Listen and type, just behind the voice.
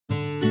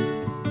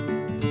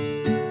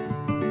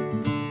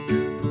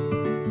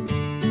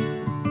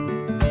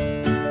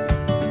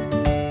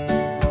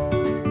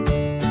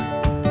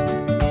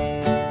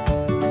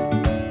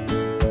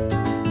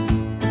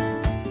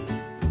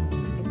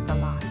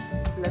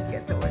let's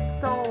get to it.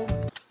 So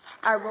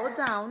I wrote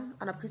down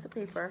on a piece of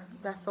paper,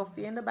 that's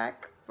Sophia in the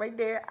back right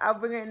there. I'll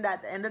bring her in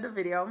at the end of the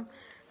video.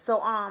 So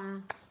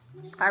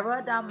I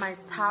wrote down my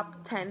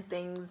top 10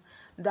 things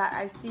that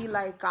I feel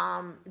like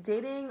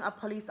dating a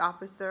police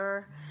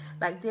officer,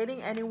 like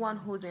dating anyone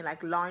who's in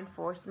like law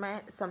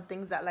enforcement, some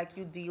things that like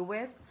you deal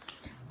with.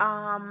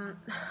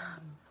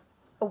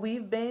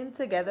 We've been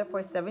together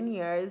for 7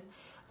 years.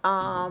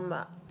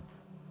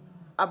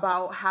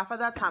 About half of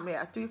that time,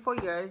 yeah,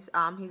 3-4 years,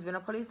 he's been a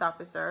police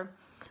officer.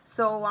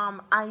 So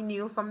I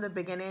knew from the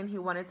beginning he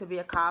wanted to be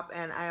a cop,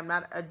 and I am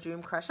not a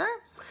dream crusher.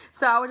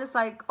 So I was just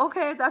like,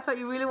 okay, if that's what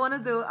you really want to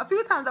do. A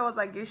few times I was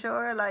like, you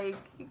sure? Like,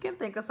 you can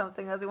think of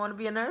something else. You want to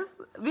be a nurse?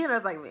 Be a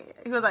nurse like me.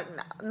 He was like,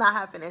 no, not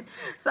happening.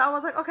 So I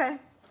was like, okay,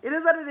 it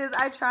is what it is.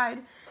 I tried.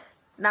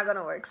 Not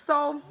gonna work.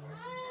 So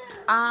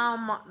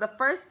the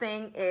first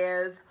thing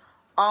is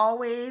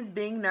always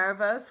being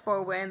nervous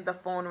for when the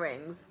phone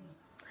rings.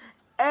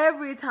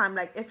 Every time,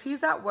 like if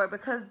he's at work,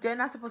 because they're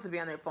not supposed to be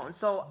on their phone,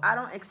 so I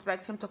don't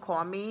expect him to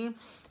call me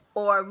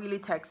or really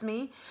text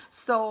me.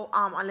 So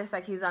unless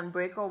like he's on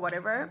break or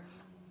whatever.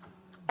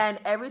 And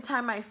every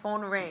time my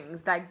phone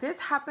rings, like this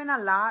happened a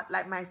lot,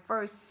 like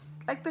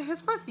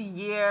his first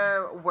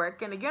year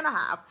working, a year and a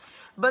half,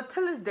 but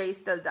till this day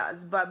still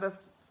does.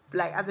 But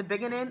like at the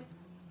beginning,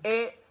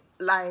 it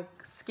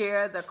like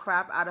scared the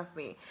crap out of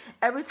me.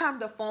 Every time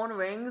the phone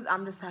rings,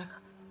 I'm just like,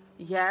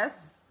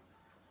 yes.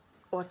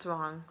 What's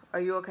wrong? Are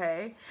you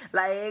okay?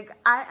 Like,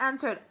 I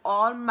answered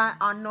all my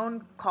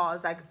unknown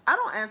calls. Like, I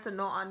don't answer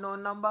no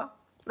unknown number.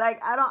 Like,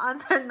 I don't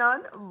answer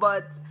none.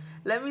 But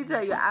let me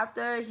tell you,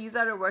 after he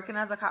started working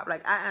as a cop,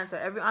 like, I answer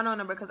every unknown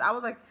number. Because I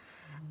was like,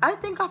 I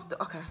think of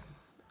the... Okay,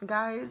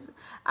 guys,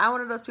 I'm one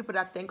of those people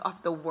that think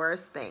of the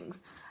worst things.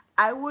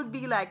 I would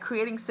be, like,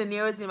 creating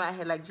scenarios in my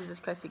head. Like, Jesus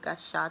Christ, he got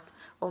shot.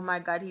 Oh, my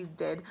God, he's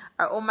dead.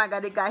 Or, oh, my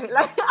God, the guy...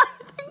 Like, I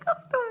think of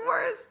the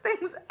worst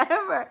things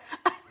ever.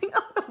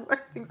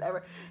 Things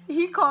ever.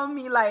 He called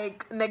me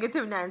like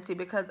negative Nancy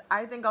because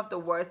I think of the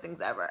worst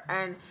things ever,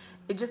 and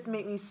it just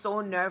made me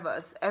so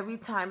nervous every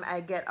time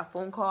I get a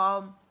phone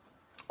call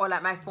or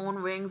like my phone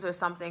rings or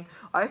something,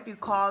 or if you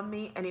call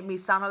me and it may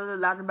sound a little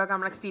loud in the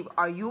background. I'm like, Steve,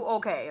 are you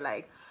okay?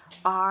 Like,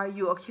 are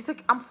you okay? He's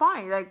like, I'm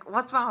fine. Like,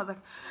 what's wrong? I was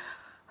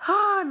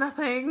like,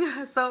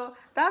 nothing. So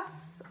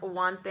that's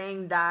one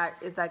thing that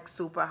is like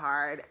super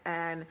hard,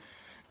 and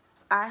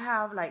I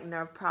have like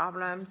nerve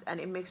problems,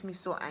 and it makes me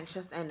so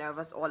anxious and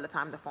nervous all the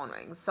time the phone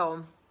rings.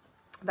 So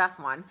that's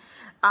one.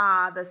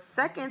 The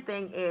second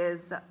thing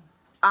is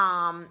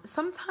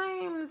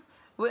sometimes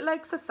with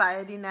like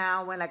society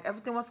now, when like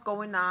everything was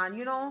going on,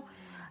 you know,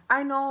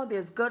 I know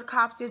there's good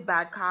cops, there's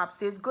bad cops,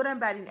 there's good and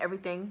bad in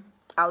everything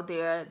out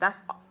there.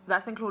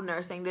 That's include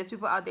nursing. There's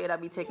people out there that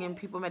be taking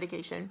people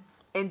medication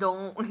and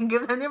don't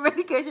give them their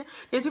medication.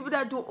 There's people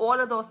that do all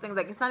of those things.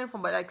 Like, it's not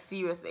even, but like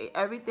seriously,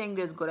 everything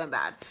there's good and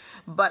bad.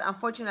 But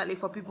unfortunately,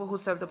 for people who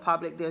serve the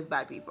public, there's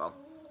bad people,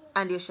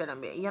 and there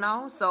shouldn't be, you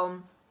know.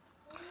 So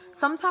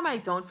sometimes I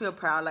don't feel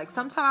proud. Like,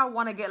 sometimes I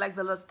want to get like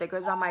the little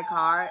stickers on my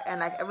car, and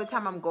like every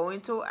time I'm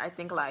going to, I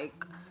think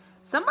like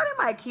somebody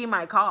might key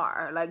my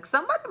car. Like,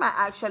 somebody might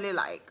actually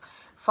like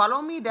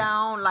follow me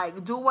down,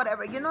 like do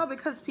whatever, you know,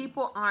 because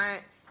people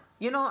aren't,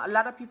 you know, a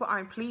lot of people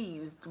aren't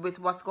pleased with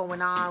what's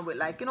going on with,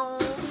 like, you know,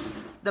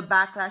 the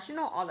backlash, you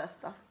know, all that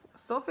stuff.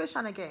 Sophia's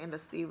trying to get in the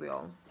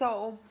cereal.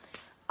 So,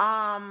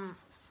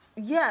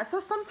 yeah, so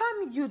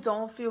sometimes you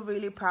don't feel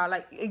really proud.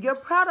 Like, you're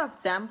proud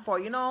of them for,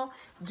 you know,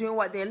 doing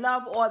what they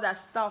love, all that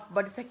stuff.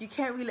 But it's like you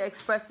can't really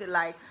express it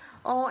like,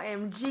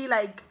 OMG.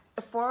 Like,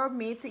 for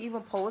me to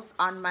even post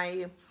on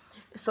my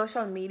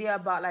social media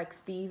about, like,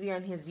 Stevie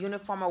and his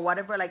uniform or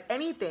whatever, like,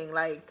 anything,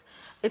 like,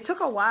 it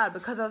took a while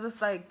because I was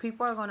just like,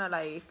 people are gonna,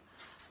 like,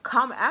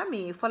 come at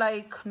me for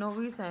like no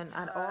reason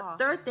at all.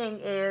 Third thing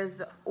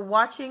is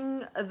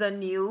watching the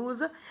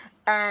news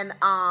and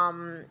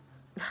all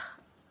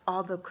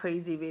the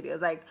crazy videos.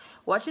 Like,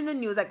 watching the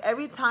news, like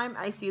every time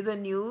I see the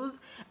news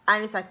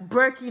and it's like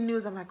breaking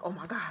news, I'm like, oh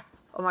my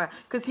god,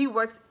 because he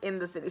works in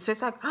the city, so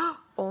it's like,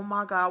 oh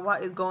my god,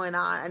 what is going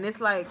on? And it's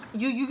like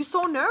you're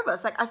so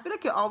nervous. Like, I feel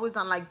like you're always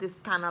on like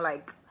this kind of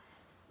like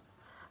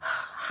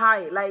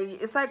high.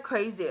 Like, it's like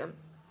crazy.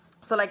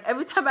 So, like,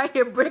 every time I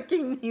hear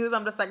breaking news,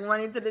 I'm just, like,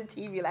 running to the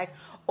TV, like,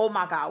 oh,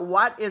 my God,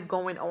 what is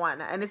going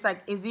on? And it's,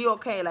 like, is he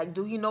okay? Like,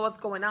 do he know what's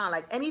going on?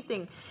 Like,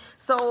 anything.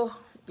 So,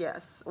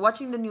 yes,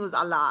 watching the news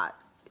a lot.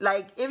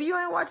 Like, if you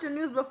ain't watching the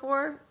news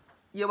before,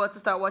 you're about to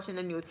start watching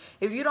the news.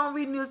 If you don't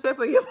read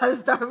newspaper, you're about to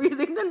start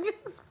reading the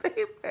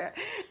newspaper.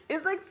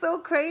 It's, like, so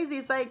crazy.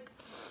 It's, like,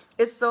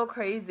 it's so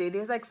crazy.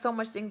 There's, like, so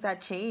much things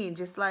that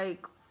change. It's,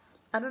 like,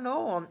 I don't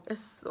know.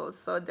 It's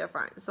so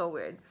different. So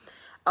weird.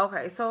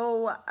 Okay,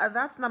 so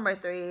that's number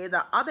 3.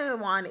 The other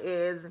one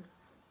is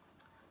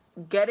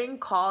getting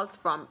calls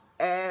from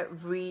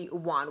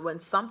everyone. When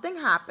something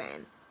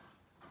happened,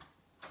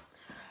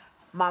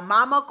 my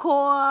mama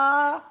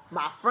call,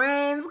 my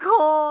friends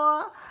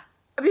call,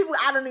 People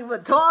I don't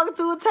even talk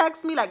to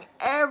text me. Like,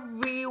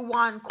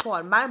 everyone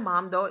call. My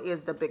mom though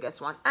is the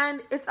biggest one,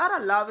 and it's out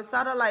of love. It's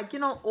out of like, you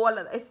know, all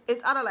of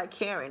it's out of like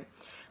caring.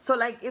 So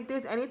like, if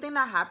there's anything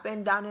that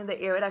happened down in the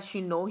area that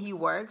she know he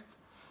works,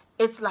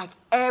 it's like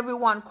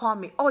everyone call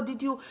me. Oh,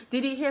 did you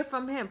hear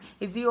from him?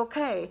 Is he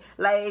okay?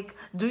 Like,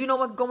 do you know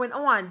what's going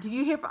on? Did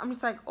you hear from? I'm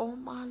just like, oh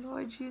my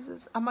Lord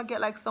Jesus, I'm gonna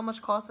get like so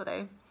much calls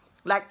today,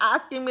 like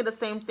asking me the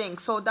same thing.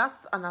 So that's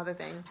another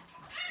thing.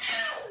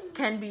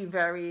 Can be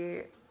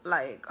very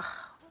like,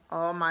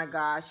 oh my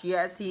gosh,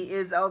 yes, he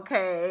is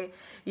okay.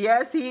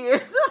 Yes, he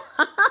is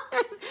fine.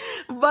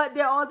 But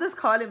they're all just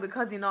calling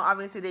because, you know,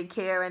 obviously they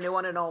care and they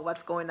want to know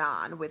what's going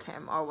on with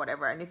him or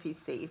whatever, and if he's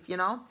safe, you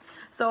know.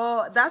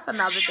 So that's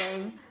another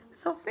thing.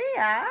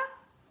 Sophia.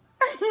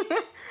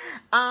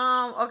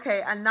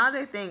 Okay,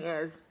 another thing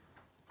is,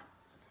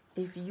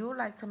 if you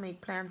like to make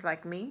plans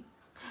like me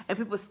and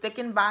people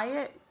sticking by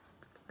it,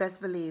 best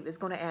believe it's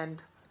gonna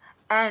end.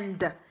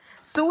 And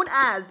soon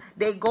as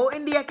they go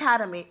in the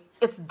academy,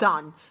 it's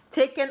done,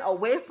 taken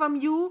away from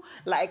you.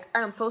 Like,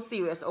 I'm so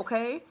serious,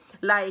 okay?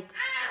 Like,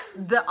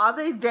 the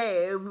other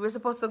day we were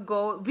supposed to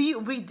go,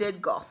 we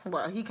did go,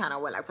 well, he kind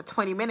of went like for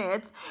 20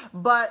 minutes,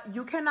 but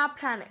you cannot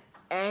plan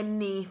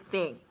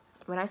anything.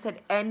 When I said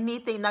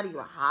anything, not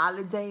even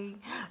holiday,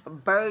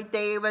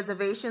 birthday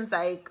reservations,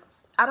 like,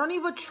 I don't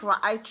even try.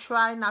 I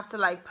try not to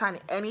like plan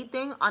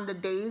anything on the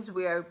days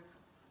where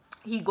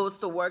he goes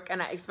to work and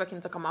I expect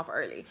him to come off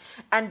early.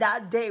 And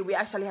that day we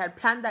actually had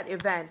planned that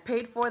event,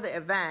 paid for the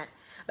event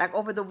like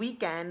over the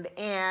weekend,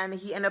 and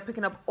he ended up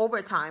picking up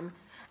overtime,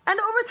 and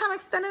the overtime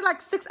extended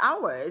like 6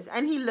 hours,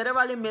 and he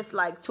literally missed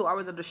like 2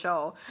 hours of the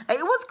show. Like,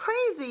 it was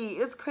crazy.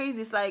 It's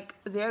crazy. It's like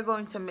they're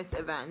going to miss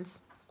events,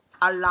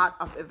 a lot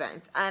of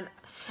events, and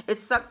it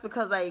sucks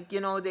because, like, you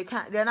know,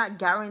 they're not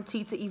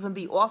guaranteed to even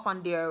be off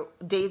on their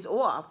days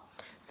off.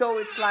 So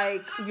it's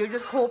like you're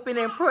just hoping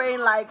and praying,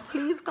 like,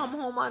 please come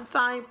home on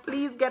time,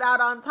 please get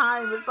out on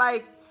time. It's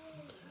like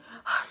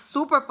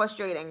super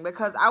frustrating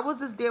because I was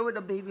just there with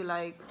the baby,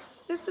 like,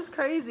 this is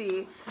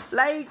crazy.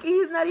 Like,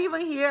 he's not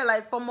even here.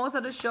 Like, for most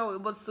of the show,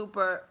 it was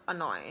super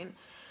annoying.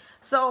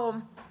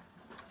 So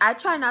I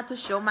try not to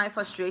show my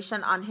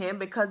frustration on him,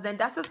 because then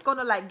that's just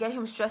gonna like get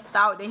him stressed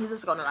out. Then he's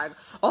just gonna like,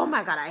 oh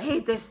my God, I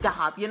hate this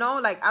job, you know.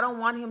 Like, I don't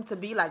want him to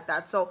be like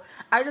that. So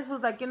I just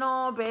was like, you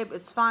know, babe,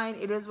 it's fine,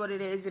 it is what it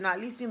is, you know. At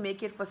least you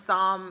make it for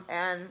some,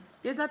 and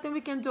there's nothing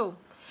we can do.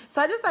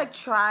 So I just like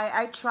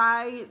I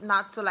try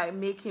not to like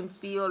make him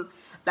feel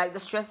like the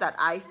stress that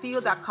I feel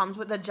that comes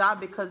with the job,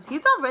 because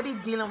he's already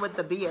dealing with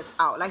the BS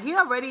out. Like, he's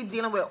already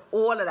dealing with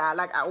all of that,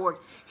 like, at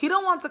work. He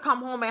don't want to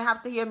come home and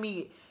have to hear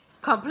me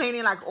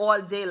complaining like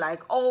all day,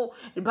 like, oh,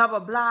 blah blah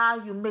blah,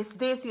 you missed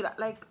this, you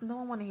like, no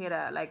one want to hear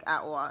that, like,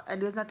 at all.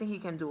 And there's nothing he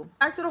can do.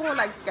 Back to the whole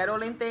like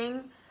scheduling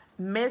thing,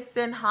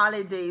 missing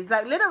holidays,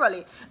 like,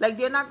 literally, like,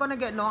 they're not gonna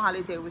get no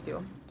holiday with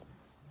you.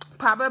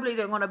 Probably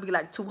they're gonna be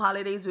like 2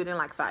 holidays within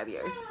like 5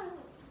 years.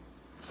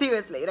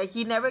 Seriously, like,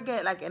 he never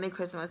get like any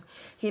Christmas.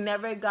 He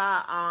never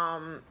got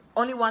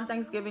only one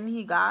Thanksgiving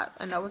he got,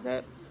 and that was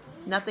it.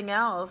 Nothing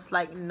else.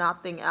 Like,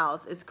 nothing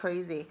else. It's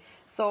crazy.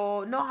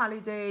 So no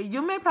holiday.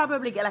 You may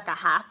probably get like a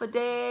half a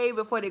day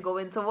before they go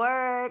into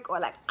work, or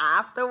like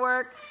after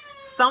work,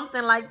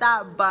 something like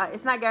that, but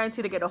it's not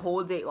guaranteed to get a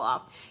whole day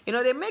off. You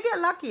know, they may get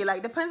lucky.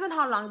 Like, depends on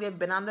how long they've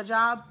been on the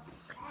job.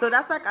 So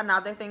that's like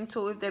another thing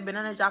too. If they've been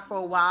on a job for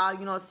a while,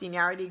 you know,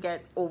 seniority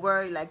get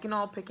over, like, you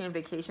know, picking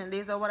vacation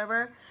days or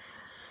whatever.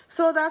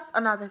 So that's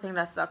another thing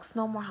that sucks.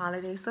 No more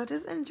holidays. So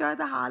just enjoy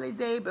the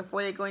holiday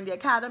before they go in the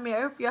academy.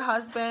 Or if your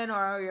husband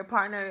or your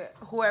partner,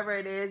 whoever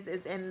it is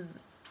in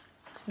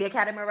the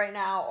academy right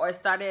now, or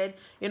started,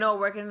 you know,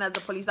 working as a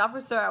police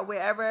officer or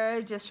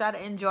wherever, just try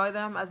to enjoy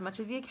them as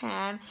much as you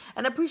can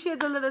and appreciate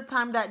the little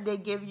time that they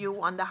give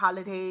you on the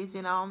holidays,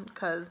 you know,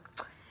 because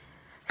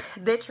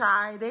they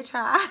try. There's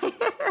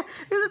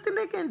nothing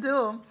they can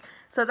do.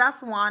 So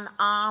that's one.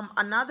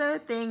 Another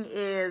thing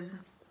is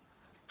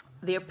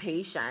their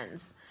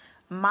patience.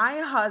 My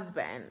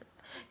husband,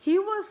 he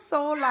was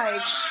so like,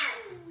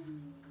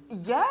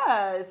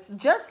 yes,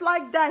 just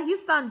like that.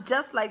 He's done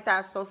just like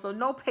that. So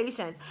no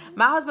patience.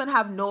 My husband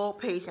have no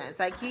patience.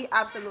 Like, he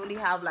absolutely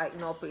have like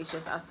no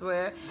patience. I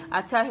swear.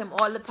 I tell him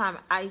all the time.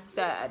 I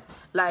said,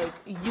 like,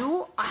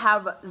 you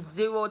have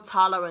zero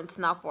tolerance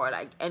now for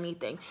like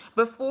anything.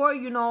 Before,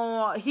 you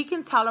know, he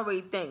can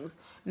tolerate things.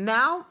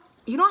 Now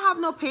you don't have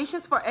no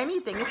patience for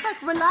anything. It's like,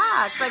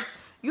 relax. Like,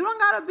 you don't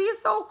gotta be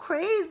so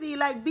crazy.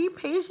 Like, be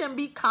patient,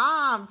 be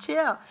calm,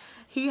 chill.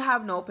 He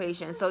have no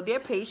patience. So their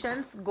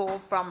patience go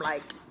from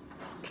like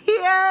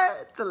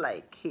here to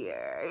like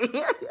here.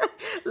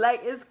 Like,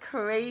 it's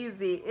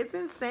crazy. It's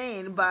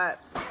insane. But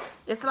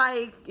it's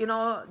like, you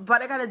know,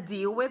 but I gotta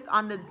deal with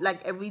on the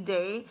like every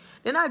day.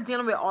 They're not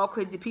dealing with all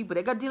crazy people.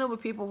 They got dealing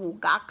with people who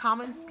got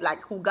comments,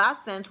 like, who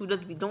got sent, who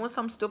just be doing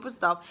some stupid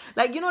stuff.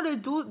 Like, you know,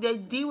 they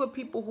deal with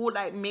people who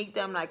like make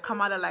them like come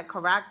out of like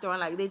character,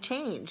 and like they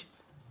change.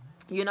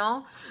 you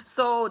know.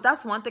 So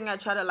that's one thing I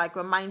try to like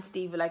remind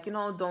Stevie, like, you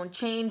know, don't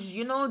change,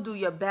 you know, do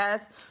your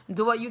best,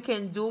 do what you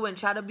can do, and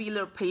try to be a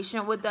little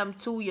patient with them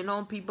too, you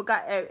know. People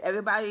got,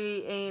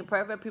 everybody ain't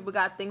perfect, people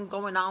got things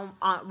going on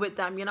with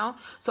them, you know.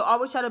 So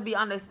always try to be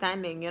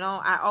understanding, you know.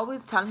 I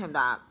always tell him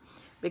that,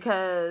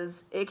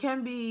 because it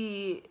can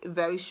be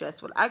very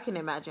stressful. I can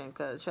imagine,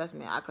 because trust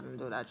me, I couldn't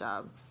do that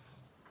job.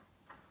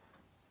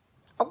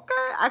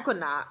 Okay, I could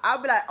not.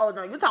 I'll be like, oh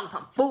no, you talking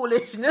some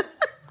foolishness.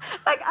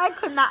 Like, I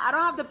could not. I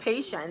don't have the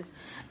patience.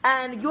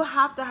 And you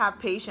have to have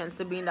patience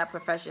to be in that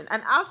profession.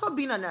 And also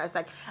being a nurse,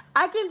 like,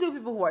 I can do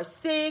people who are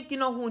sick, you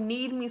know, who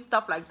need me,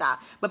 stuff like that.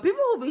 But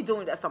people who be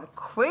doing that some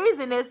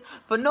craziness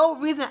for no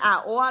reason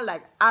at all,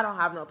 like, I don't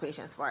have no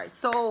patience for it.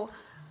 So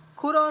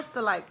kudos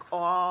to like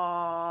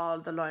all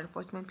the law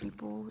enforcement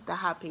people that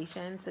have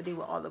patience to deal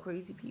with all the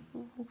crazy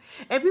people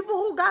and people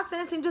who got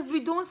sense and just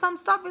be doing some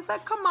stuff. It's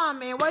like, come on,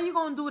 man, why you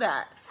gonna do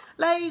that?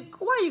 Like,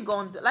 why you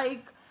gonna do,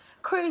 like,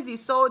 crazy?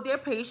 So their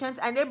patience,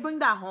 and they bring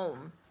that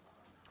home.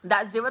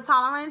 That zero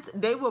tolerance,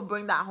 they will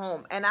bring that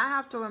home. And I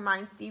have to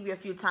remind Stevie a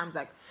few times,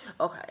 like,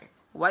 okay,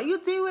 what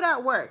you deal with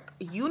at work,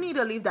 you need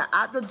to leave that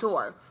at the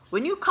door.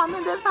 When you come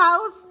in this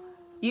house,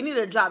 you need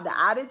to drop the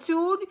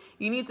attitude.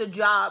 You need to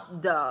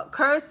drop the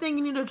cursing.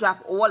 You need to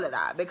drop all of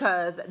that,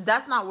 because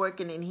that's not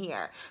working in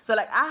here. So,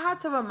 like, I had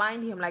to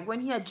remind him, like, when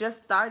he had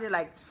just started,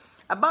 like,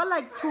 about,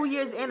 like, 2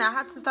 years in, I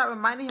had to start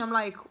reminding him,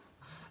 like,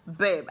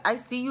 babe, I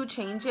see you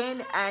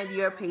changing and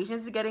your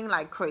patience is getting,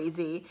 like,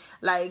 crazy.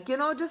 Like, you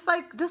know, just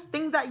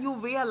things that you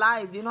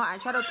realize, you know. I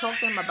try to talk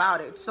to him about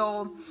it.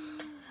 So,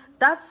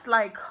 that's,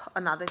 like,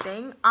 another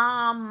thing.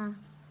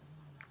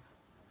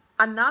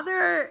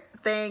 Another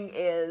thing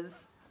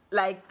is,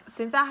 like,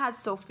 since I had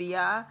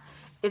Sophia,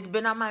 it's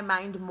been on my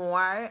mind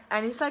more,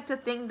 and it's like to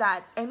think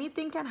that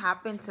anything can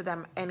happen to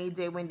them any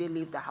day when they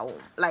leave the home,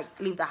 like,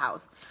 leave the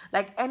house.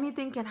 Like,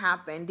 anything can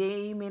happen.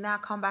 They may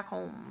not come back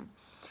home.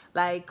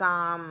 Like,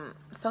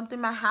 something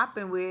might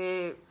happen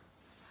where,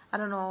 I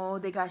don't know,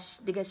 they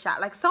get shot,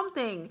 like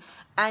something,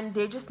 and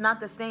they're just not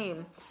the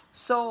same.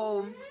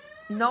 So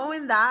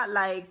knowing that,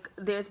 like,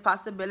 there's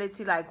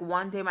possibility, like,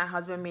 one day my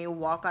husband may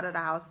walk out of the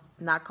house,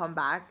 not come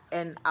back,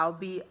 and I'll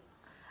be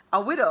a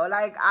widow.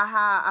 Like,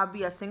 I'll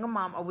be a single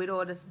mom, a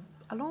widow that's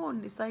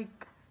alone. It's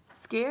like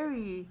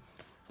scary,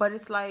 but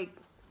it's like,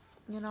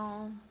 you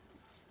know,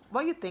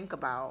 what you think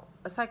about.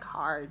 It's like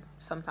hard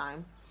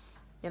sometimes,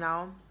 you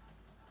know.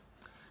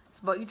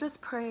 But you just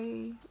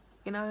pray,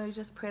 you know. You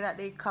just pray that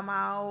they come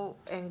out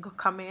and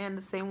come in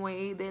the same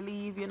way they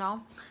leave, you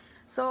know.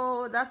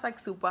 So that's like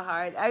super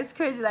hard. It's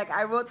crazy. Like,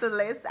 I wrote the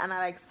list and I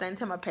like sent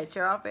him a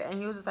picture of it,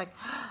 and he was just like,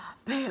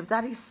 babe,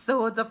 that is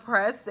so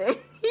depressing.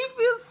 He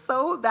feels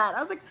so bad.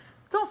 I was like,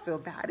 don't feel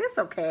bad. It's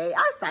okay.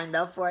 I signed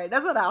up for it.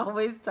 That's what I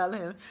always tell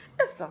him.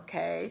 It's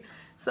okay.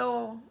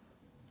 So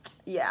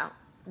yeah,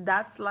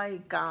 that's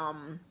like a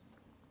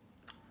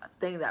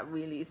thing that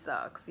really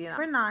sucks, you know.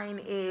 Number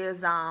 9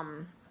 is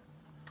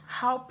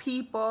how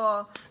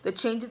people, the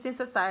changes in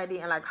society,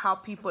 and like how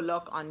people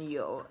look on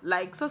you.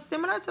 Like, so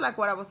similar to like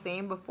what I was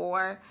saying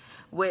before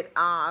with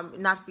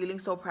not feeling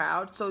so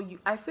proud. So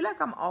I feel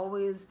like I'm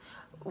always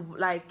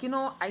like, you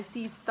know, I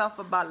see stuff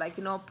about, like,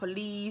 you know,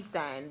 police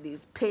and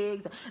these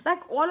pigs, like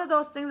all of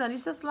those things, and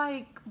it's just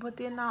like, but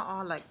they're not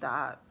all like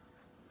that.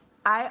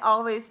 I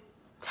always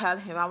tell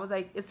him, I was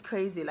like, it's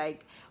crazy.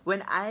 Like,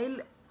 when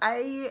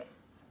I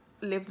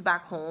lived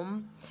back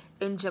home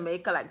in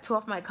Jamaica, like 2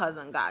 of my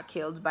cousins got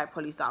killed by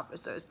police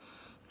officers.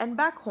 And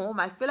back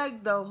home, I feel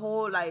like the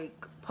whole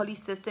like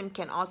police system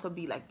can also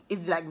be like,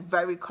 is like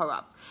very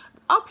corrupt.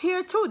 Up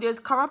here too, there's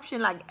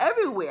corruption like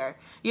everywhere,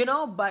 you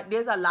know, but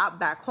there's a lot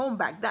back home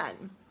back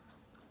then.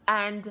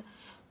 And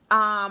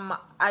I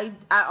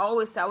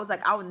always say, I was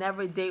like, I would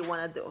never date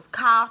one of those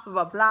cops,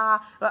 blah, blah,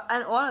 blah,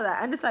 and all of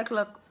that. And it's like,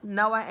 look,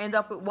 now I end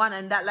up with one,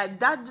 and that, like,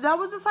 that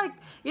was just like,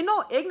 you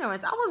know,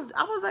 ignorance. I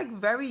was like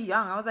very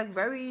young. I was like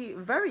very,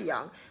 very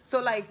young. So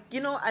like, you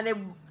know,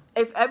 and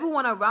if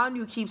everyone around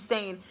you keeps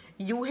saying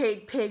you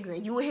hate pigs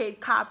and you hate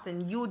cops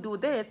and you do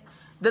this,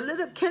 the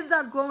little kids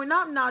that are growing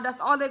up now, that's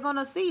all they're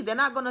gonna see. They're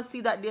not gonna see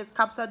that there's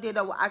cops out there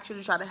that will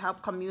actually try to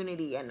help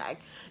community and, like,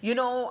 you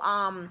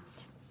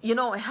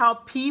know,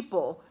 help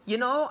people, you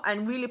know,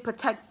 and really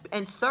protect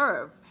and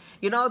serve.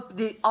 You know,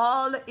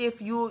 if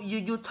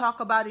you talk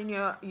about in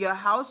your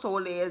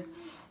household is,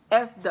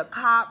 if the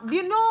cop,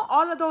 you know,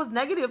 all of those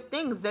negative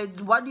things,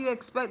 that what do you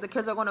expect the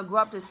kids are going to grow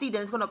up to see?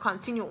 Then it's going to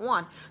continue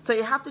on. So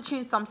you have to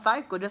change some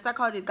cycle, just like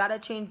how they got to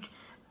change,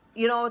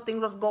 you know,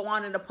 things that go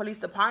on in the police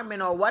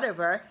department or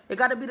whatever. It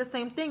got to be the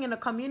same thing in the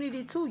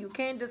community too. You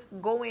can't just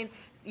go in,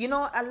 you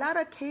know. A lot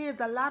of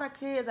kids,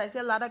 I say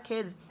a lot of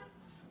kids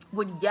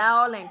would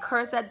yell and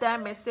curse at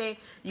them and say,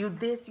 you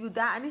this, you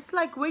that. And it's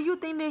like, where you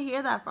think they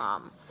hear that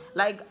from?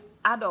 Like,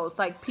 adults,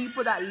 like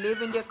people that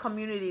live in their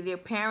community, their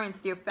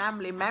parents, their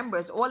family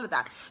members, all of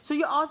that. So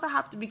you also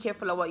have to be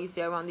careful of what you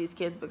say around these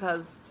kids,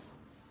 because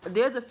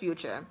they're the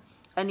future.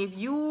 And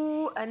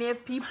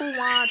if people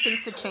want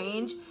things to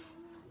change,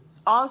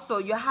 also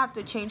you have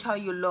to change how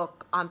you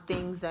look on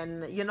things,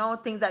 and, you know,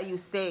 things that you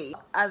say.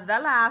 The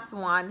last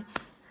one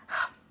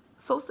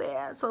so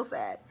sad, so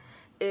sad,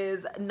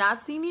 is not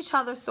seeing each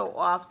other so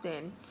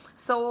often.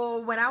 So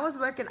when I was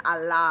working a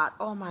lot,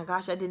 oh my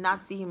gosh, I did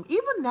not see him.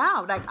 Even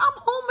now, like, I'm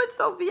home with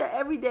Sophia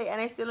every day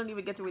and I still don't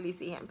even get to really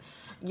see him,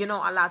 you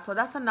know, a lot. So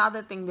that's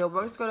another thing. The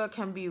work schedule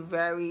can be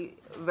very,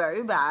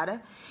 very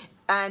bad,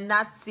 and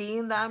not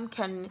seeing them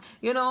can,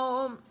 you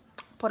know,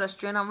 put a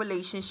strain on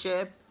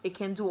relationship. It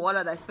can do all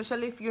of that,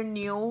 especially if you're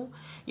new.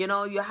 You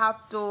know, you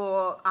have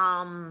to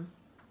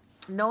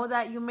know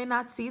that you may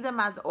not see them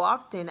as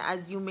often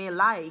as you may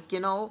like,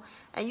 you know,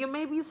 and you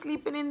may be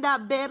sleeping in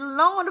that bed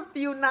alone a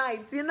few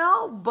nights, you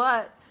know,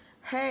 but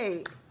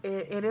hey,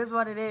 it is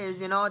what it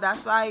is, you know.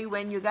 That's why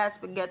when you guys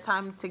get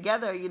time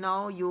together, you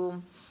know,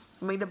 you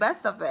make the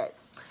best of it.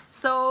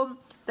 So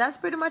that's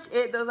pretty much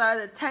it. Those are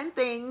the 10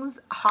 things,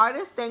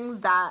 hardest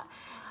things that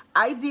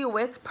I deal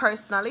with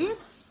personally,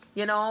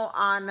 you know,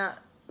 on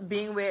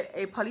being with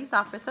a police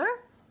officer.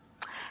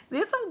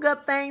 There's some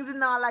good things, you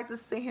know. I like to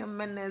see him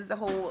in his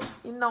whole,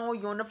 you know,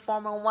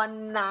 uniform and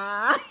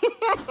whatnot.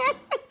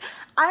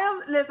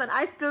 Listen,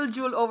 I still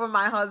drool over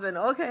my husband,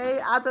 okay?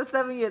 After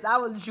 7 years, I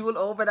will drool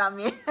over that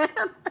man.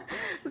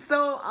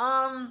 So,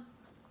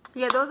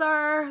 yeah, those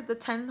are the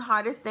 10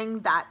 hardest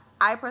things that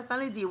I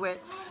personally deal with.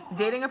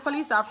 Dating a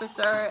police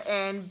officer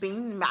and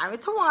being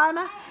married to one,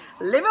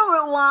 living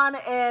with one,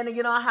 and,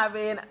 you know,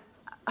 having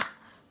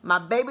my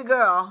baby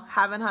girl,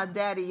 having her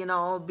daddy, you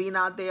know, being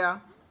out there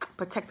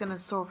protecting and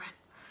serving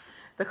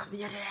the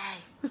community.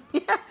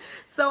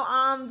 So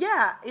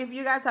yeah, if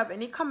you guys have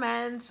any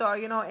comments or,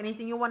 you know,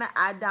 anything you want to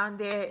add down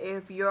there,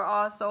 if you're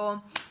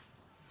also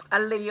a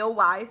Leo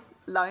wife,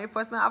 law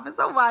enforcement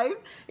officer wife,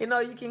 you know,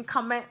 you can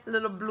comment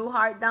little blue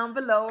heart down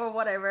below or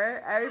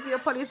whatever. Or if you're a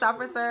police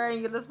officer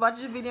and you just watch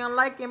this video and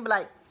like it and be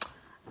like,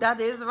 that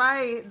is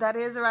right, that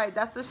is right,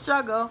 that's the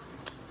struggle,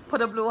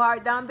 put a blue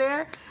heart down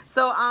there.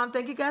 So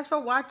thank you guys for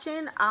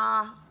watching.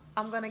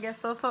 I'm gonna get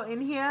So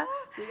in here.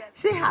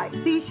 Say hi.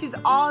 See, she's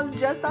all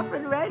dressed up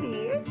and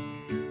ready.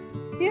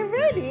 You're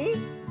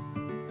ready?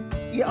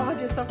 You're all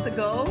dressed up to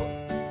go?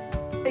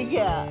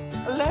 Yeah,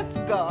 let's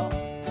go.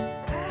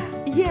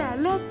 Yeah,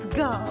 let's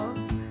go.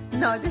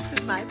 No, this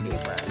is my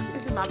paper.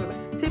 This is my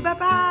paper. Say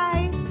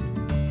bye-bye.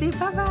 Say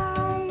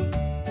bye-bye.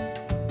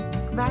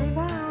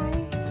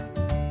 Bye-bye.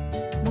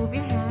 Move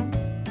your hands.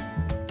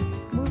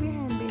 Move your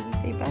hand, baby.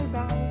 Say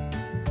bye-bye.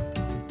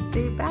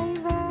 Say bye-bye.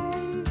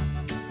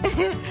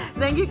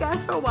 Thank you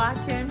guys for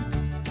watching.